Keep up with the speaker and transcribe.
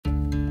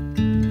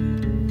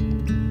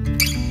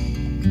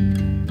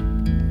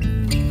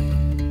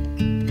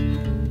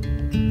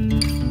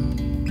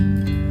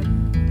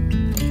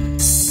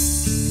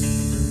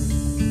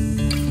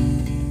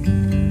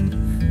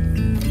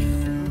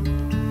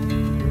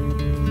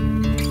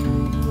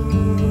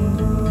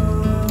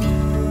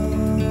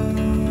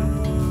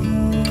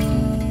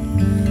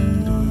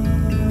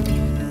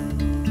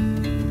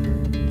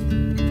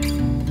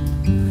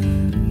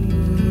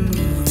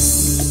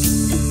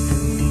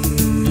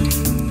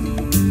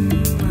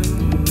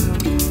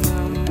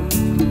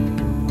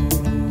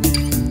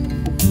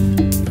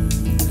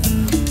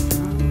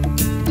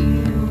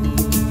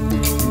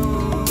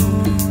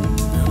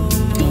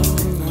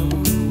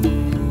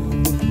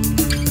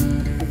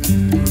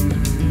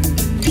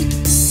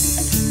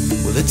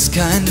it's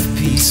kind of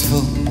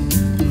peaceful,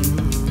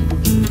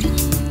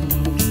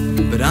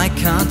 but I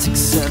can't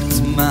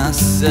accept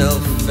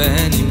myself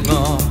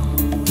anymore,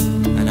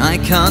 and I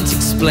can't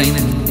explain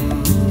it,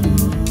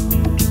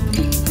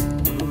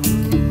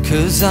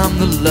 'cause I'm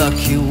the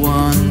lucky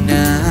one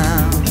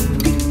now.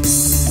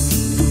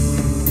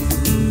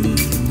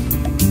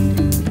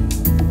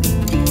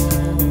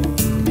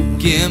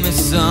 Give me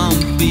some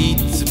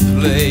beat to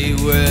play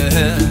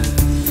with,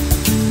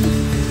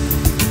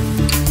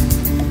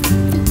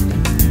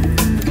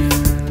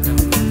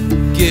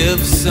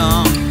 give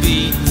some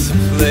beat to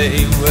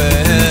play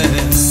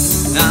with.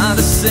 Not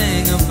a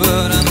singer,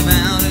 but I'm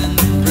out in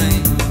the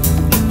rain.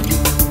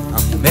 I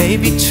may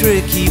be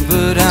tricky,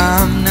 but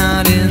I'm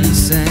not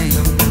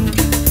insane.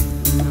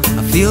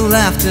 I feel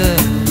laughter,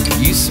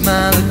 you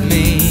smile at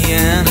me,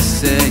 and I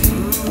say,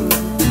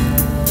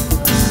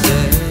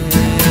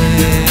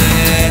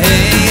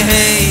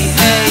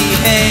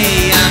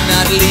 hey, I'm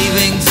not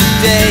leaving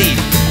today.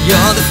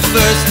 You're the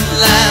first and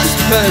last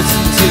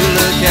person to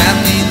look at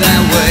me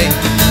that way.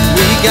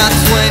 We got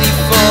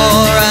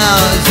 24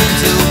 hours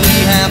until we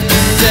have to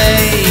say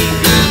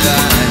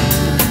goodbye.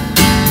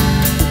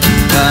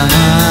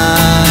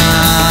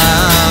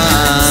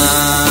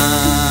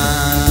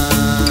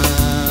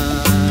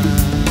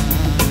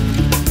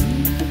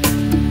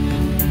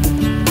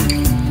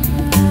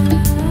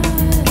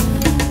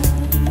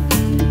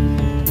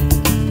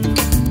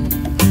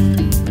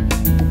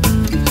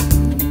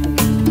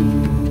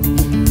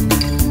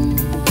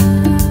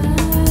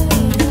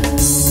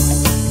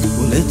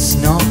 It's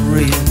not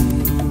real,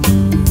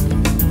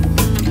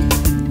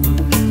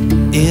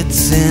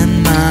 it's in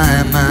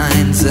my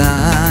mind's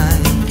eye.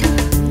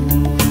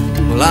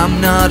 Well, I'm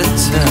not a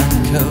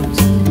turncoat,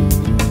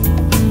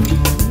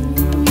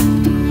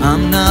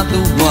 I'm not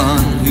the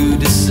one who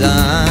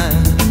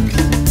decides,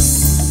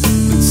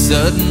 but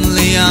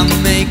suddenly I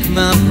make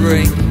my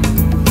break.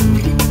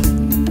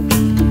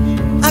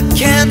 I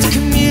can't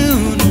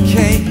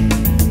communicate.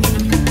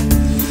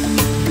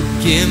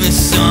 Give me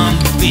some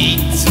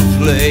beat to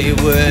play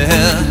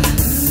with,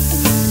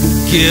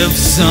 give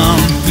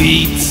some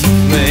beat to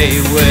play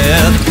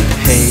with.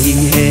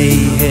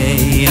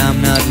 Hey, I'm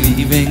not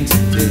leaving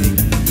today.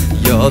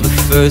 You're the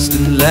first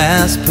and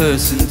last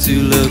person to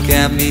look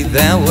at me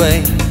that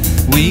way.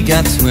 We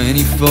got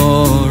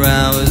 24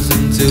 hours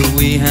until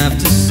we have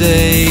to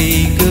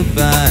say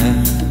goodbye.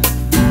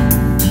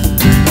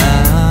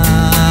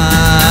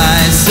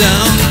 So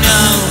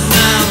no,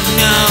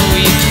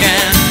 you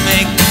can't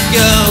make me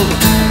go.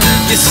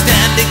 You're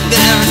standing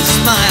there and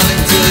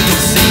smiling till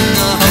you've seen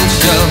the whole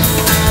show.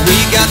 We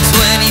got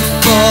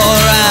 24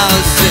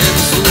 hours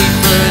since we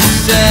first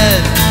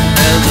said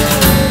hello.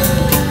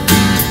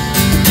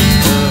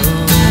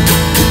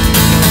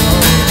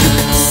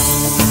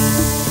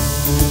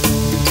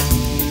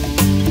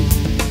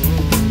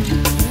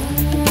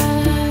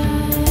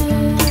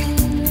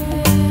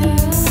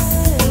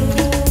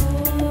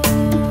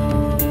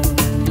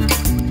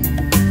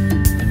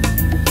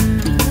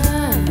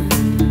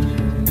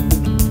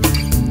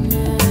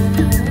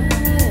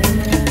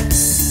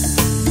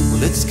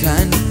 It's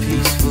kind of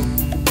peaceful,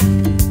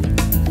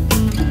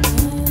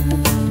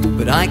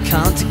 but I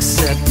can't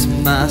accept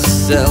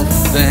myself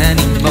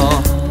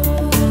anymore,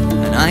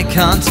 and I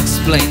can't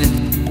explain it,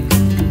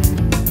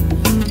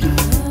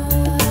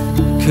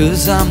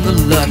 'cause I'm the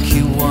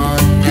lucky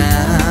one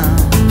now.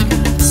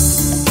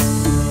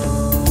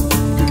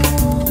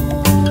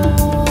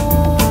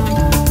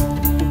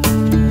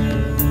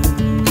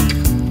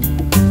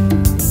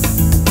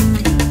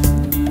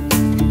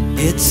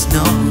 It's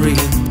not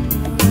real,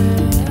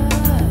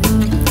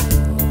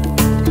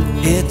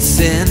 it's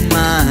in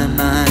my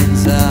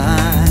mind's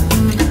eye.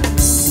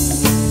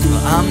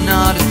 Well, I'm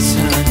not a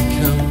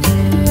turncoat,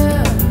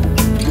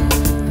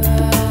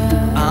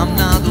 I'm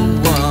not the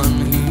one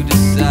who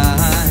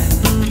decides,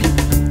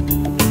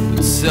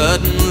 but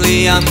suddenly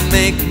I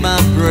make my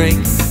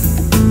break.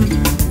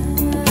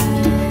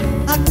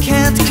 I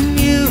can't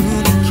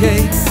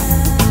communicate.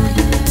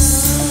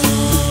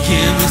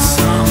 Give me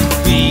some